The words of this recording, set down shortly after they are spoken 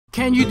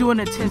Can you do an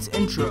intense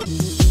intro?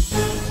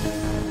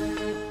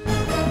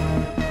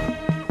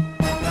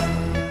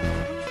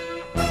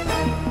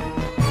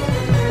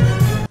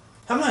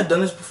 Haven't I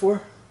done this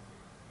before?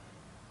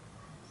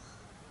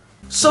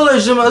 So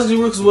ladies and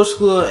gentlemen, Rooks Watch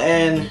Club,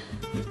 and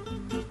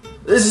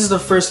this is the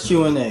first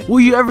Q&A.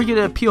 Will you ever get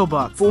a P.O.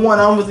 box? For one,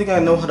 I don't think I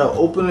know how to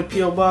open a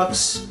P.O.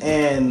 box,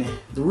 and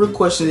the real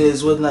question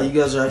is whether or not you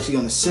guys are actually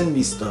going to send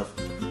me stuff.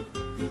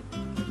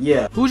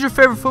 Yeah. Who's your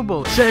favorite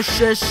footballer?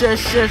 Fabregas,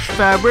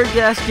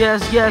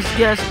 gas.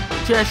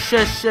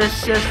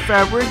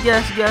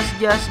 Fabregas,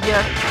 gas.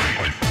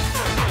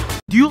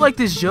 Do you like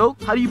this joke?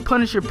 How do you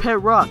punish your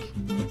pet rock?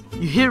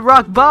 You hit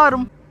rock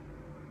bottom.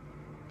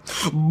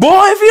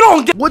 Boy, if you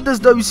don't get... What does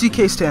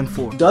WCK stand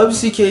for?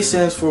 WCK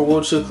stands for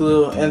World Chill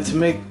Club, and to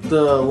make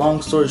the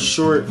long story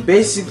short,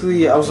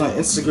 basically I was on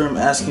Instagram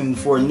asking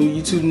for a new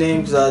YouTube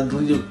name because I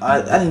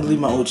didn't delete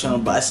my old channel,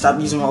 but I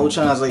stopped using my old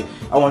channel. I was like,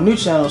 I want a new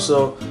channel,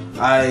 so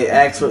I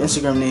asked for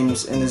Instagram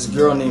names, and this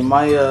girl named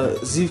Maya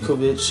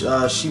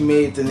Zivkovic, she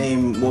made the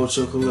name World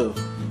Chill Club.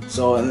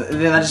 So, and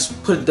then I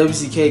just put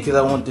WCK because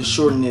I wanted to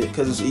shorten it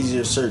because it's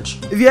easier to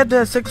search. If you had to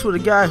have sex with a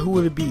guy, who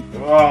would it be?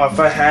 If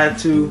I had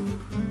to,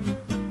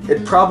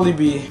 it'd probably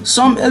be...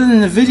 So I'm editing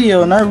the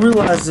video and I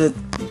realized that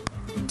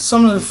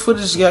some of the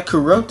footage got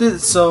corrupted,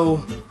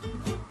 so...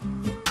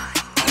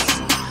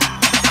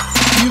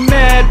 You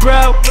mad,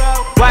 bro?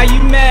 Why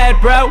you mad,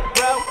 bro?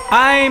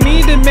 I ain't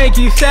mean to make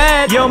you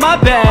sad. Yo, my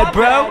bad,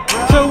 bro.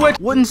 So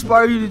what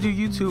inspired you to do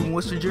YouTube, and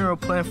what's your general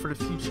plan for the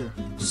future?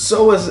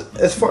 So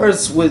as far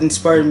as what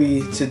inspired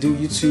me to do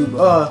YouTube,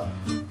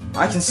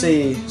 I can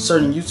say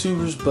certain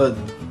YouTubers, but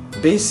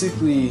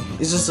basically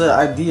it's just the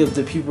idea of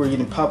the people are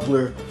getting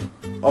popular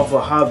off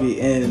a hobby,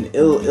 and it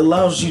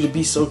allows you to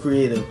be so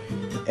creative.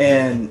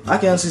 And I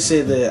can honestly say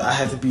that I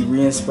have to be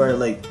re-inspired.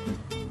 Like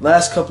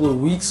last couple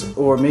of weeks,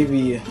 or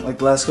maybe like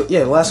last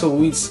couple of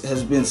weeks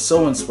has been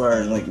so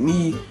inspiring. Like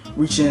me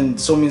reaching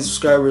so many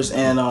subscribers,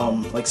 and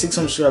like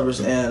 600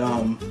 subscribers,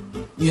 and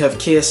you have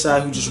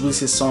KSI who just released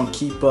his song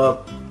Keep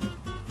Up.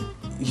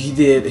 He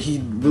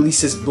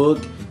released his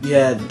book. You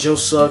had Joe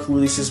Suck who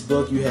released his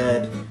book. You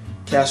had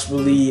Casper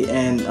Lee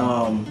and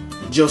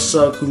Joe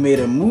Suck who made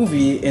a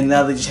movie, and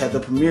now they just had the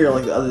premiere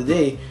like the other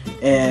day,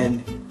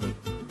 and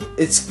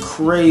it's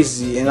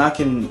crazy. And I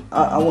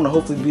want to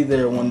hopefully be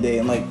there one day.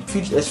 And like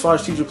as far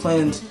as future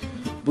plans,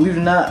 believe it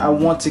or not, I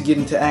want to get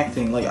into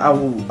acting. Like I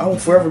will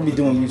forever be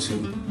doing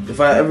YouTube. If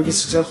I ever get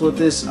successful at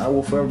this, I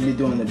will forever be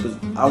doing it.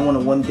 But I want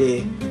to one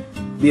day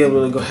be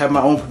able to go have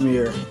my own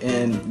premiere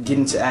and get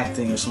into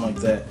acting or something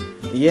like that.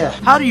 But yeah.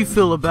 How do you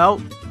feel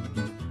about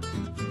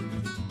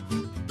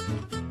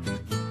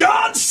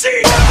John C?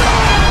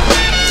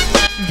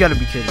 You gotta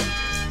be kidding.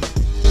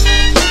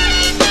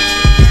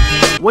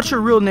 What's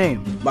your real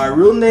name? My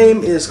real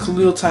name is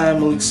Khalil Time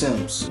Malik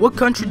Sims. What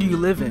country do you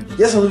live in?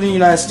 Yes, I live in the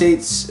United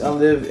States. I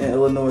live in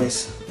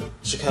Illinois,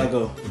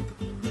 Chicago,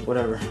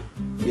 whatever.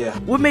 Yeah.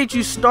 What made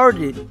you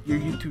started your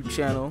YouTube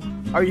channel?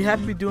 Are you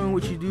happy doing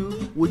what you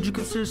do? Would you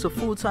consider this a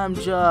full-time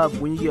job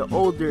when you get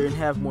older and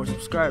have more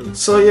subscribers?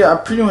 So yeah, I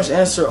pretty much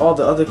answered all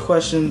the other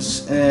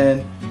questions.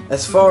 And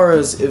as far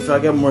as if I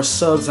got more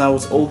subs and I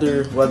was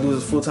older, what I do as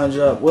a full-time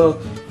job? Well,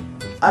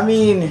 I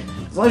mean,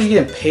 as long as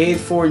you're getting paid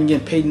for it and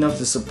getting paid enough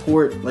to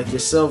support like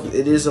yourself,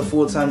 it is a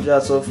full-time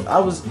job. So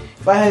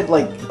if I had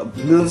like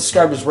 1 million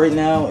subscribers right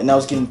now and I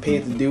was getting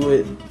paid to do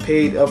it,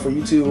 paid up for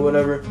YouTube or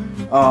whatever,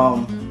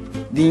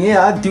 then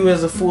yeah, I'd do it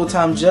as a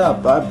full-time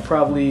job. I'd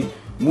probably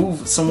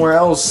move somewhere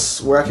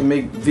else where I can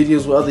make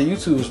videos with other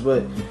YouTubers.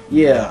 But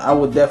yeah, I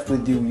would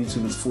definitely do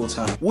YouTube as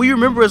full-time. Will you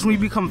remember us when you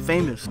become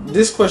famous?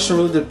 This question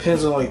really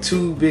depends on like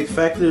two big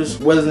factors: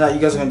 whether or not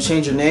you guys are gonna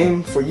change your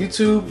name for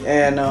YouTube,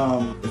 and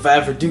if I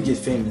ever do get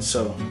famous.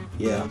 So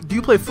yeah. Do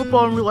you play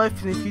football in real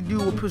life? And if you do,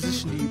 what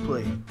position do you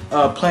play?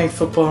 Playing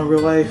football in real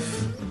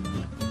life?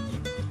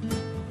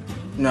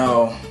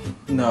 No.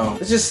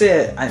 Let's just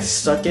say I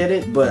suck at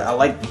it, but I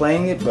like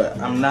playing it, but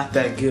I'm not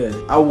that good.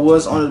 I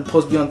was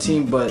supposed to be on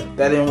team, but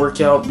that didn't work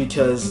out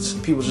because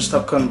people just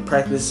stopped coming to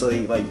practice, so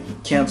they like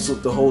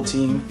canceled the whole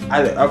team.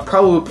 I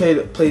probably would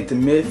played the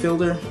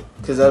midfielder,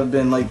 because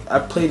I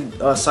played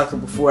soccer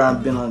before.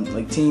 I've been on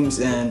like teams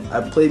and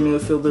I played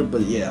midfielder,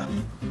 but yeah,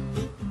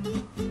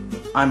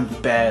 I'm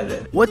bad at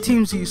it. What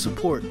teams do you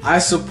support? I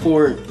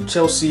support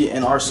Chelsea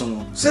and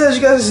Arsenal. So as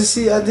you guys can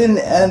see, I didn't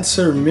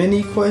answer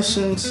many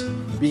questions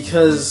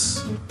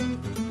because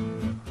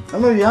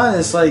I'm gonna be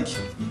honest, like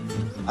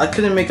I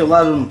couldn't make a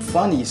lot of them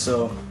funny,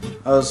 so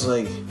I was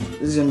like,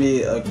 this is gonna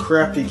be a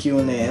crappy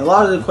Q&A. And a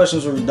lot of the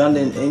questions were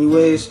redundant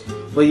anyways,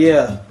 but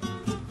yeah,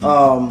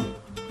 I'm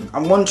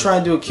gonna try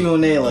and do a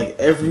Q&A like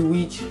every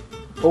week,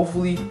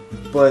 hopefully.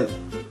 But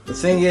the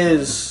thing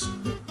is,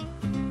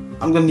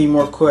 I'm gonna need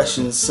more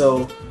questions.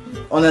 So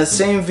on that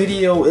same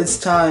video, it's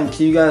time.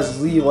 Can you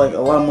guys leave like a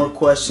lot more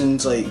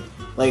questions? Like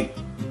can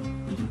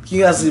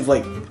you guys leave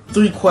like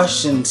 3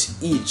 questions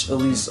each at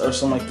least, or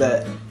something like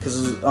that?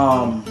 Cause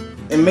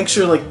and make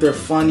sure like they're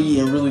funny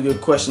and really good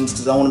questions,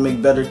 cause I want to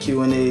make better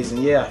Q&As.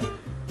 And yeah,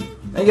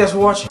 Thank you guys for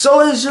watching. So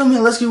ladies and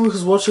gentlemen, let's get with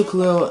his Watch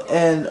Khalil.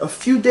 And a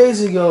few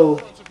days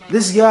ago,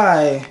 this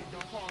guy,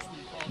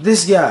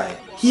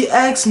 he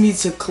asked me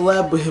to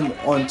collab with him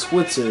on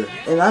Twitter.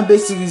 And I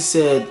basically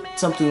said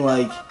something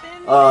like,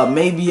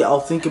 maybe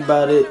I'll think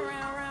about it,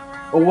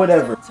 or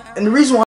whatever. And the reason why